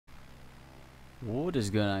What is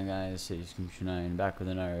going on, guys? It's Computer 9 back with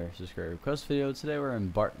another subscriber request video. Today we're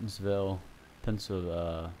in Bartonsville,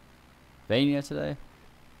 Pennsylvania today,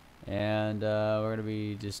 and we're gonna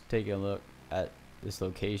be just taking a look at this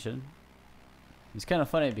location. It's kind of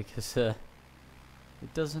funny because it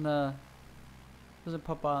doesn't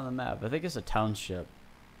pop out on the map. I think it's a township.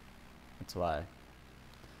 That's why.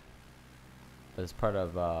 But it's part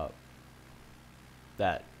of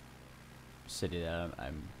that city that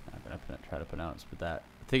I'm not gonna try to pronounce, but that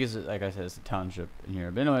I think is, like I said, it's a township in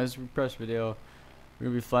here. But anyways, request video. We're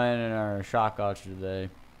gonna be flying in our shock archer today,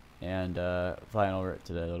 and flying over it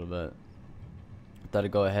today a little bit. I thought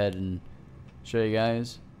I'd go ahead and show you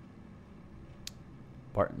guys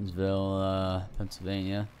Bartonsville,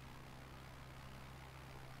 Pennsylvania.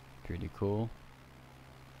 Pretty cool.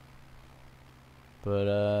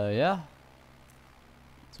 But yeah,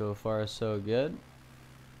 so far so good.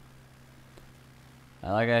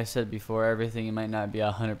 Like I said before, everything might not be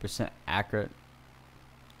 100% accurate.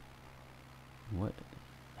 What?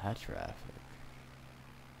 That traffic.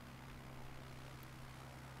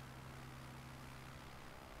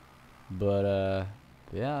 But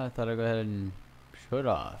yeah, I thought I'd go ahead and show it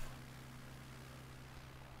off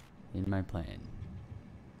in my plane,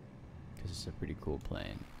 because it's a pretty cool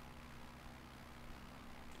plane.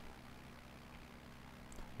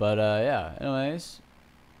 But yeah, anyways,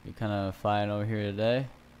 we kind of flying over here today.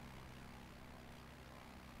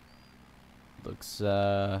 Looks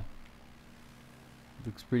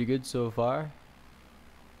pretty good so far.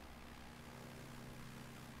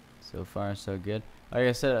 So far so good. Like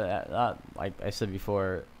I said, like I said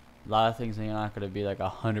before, a lot of things are not going to be like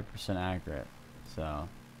 100% accurate. So at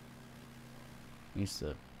least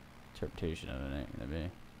the interpretation of it ain't going to be.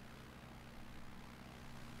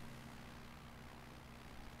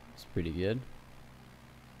 It's pretty good.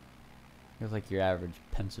 It's like your average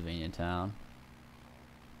Pennsylvania town.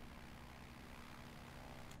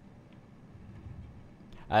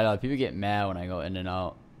 I don't know, people get mad when I go in and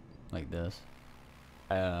out like this.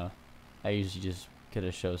 I don't know. I usually just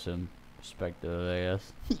gotta show some perspective, I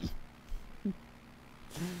guess.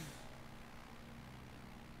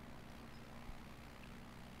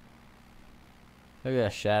 Look at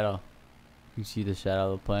that shadow. You can see the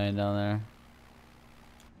shadow of the plane down there.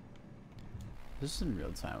 This is in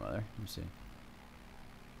real time weather. Let me see.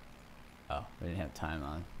 Oh, we didn't have time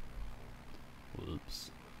on. Whoops.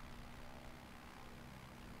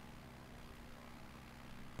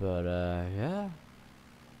 But yeah,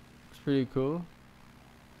 it's pretty cool.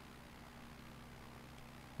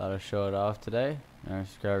 Thought I'd show it off today. Our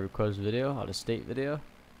subscriber request video, out of state video.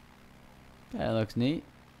 Yeah, it looks neat.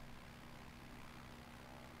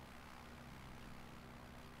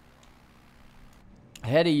 I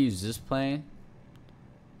had to use this plane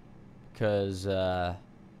because there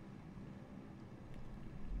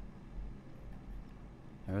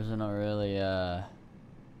wasn't no really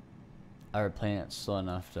other plane that's slow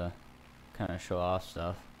enough to kind of show off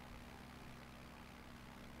stuff.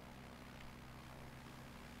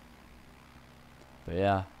 But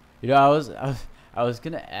yeah, you know, I was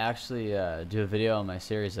gonna actually do a video on my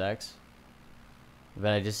Series X,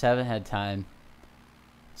 but I just haven't had time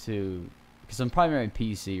to, because I'm primary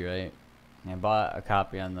PC, right? And I bought a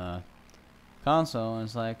copy on the console, and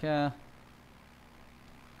it's like, yeah,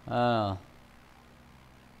 I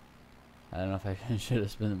don't know if I should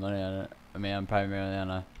have spent the money on it. I mean, I'm primarily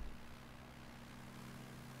on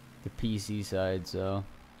the PC side, so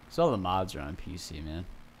all the mods are on PC, man.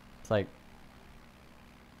 It's like,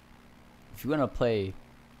 if you want to play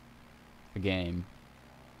a game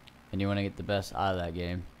and you want to get the best out of that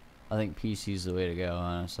game, I think PC is the way to go,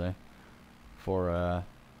 honestly, for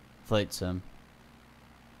flight sim.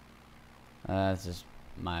 That's just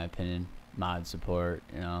my opinion. Mod support,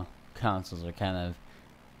 you know, consoles are kind of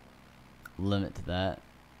limit to that.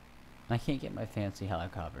 I can't get my fancy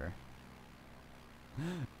helicopter.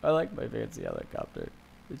 I like my fancy helicopter.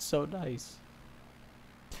 It's so nice.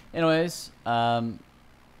 Anyways,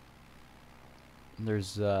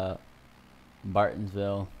 there's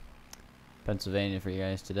Bartonsville, Pennsylvania for you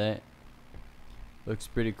guys today. Looks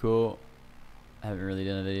pretty cool. I haven't really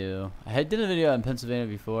done a video. I had done a video on Pennsylvania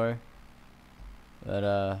before,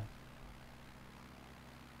 but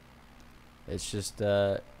it's just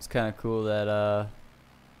it's kind of cool that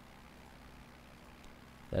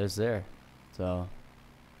that is there. So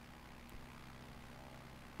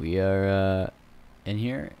we are in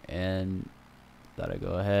here, and thought I'd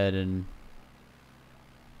go ahead and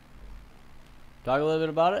talk a little bit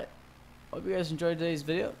about it. Hope you guys enjoyed today's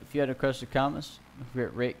video. If you had any questions or comments, don't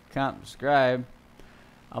forget rate, comment, subscribe.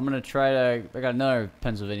 I got another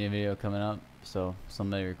Pennsylvania video coming up, so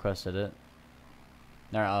somebody requested it.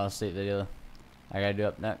 Alright, I'll state video I gotta do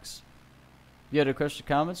up next. If you have any questions or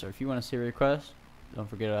comments, or if you want to see a request, don't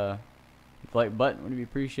forget hit the like button, would be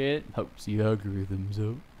appreciated. Helps the algorithms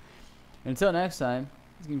out. Until next time,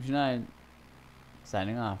 this is Game 9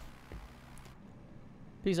 signing off.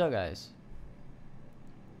 Peace out, guys.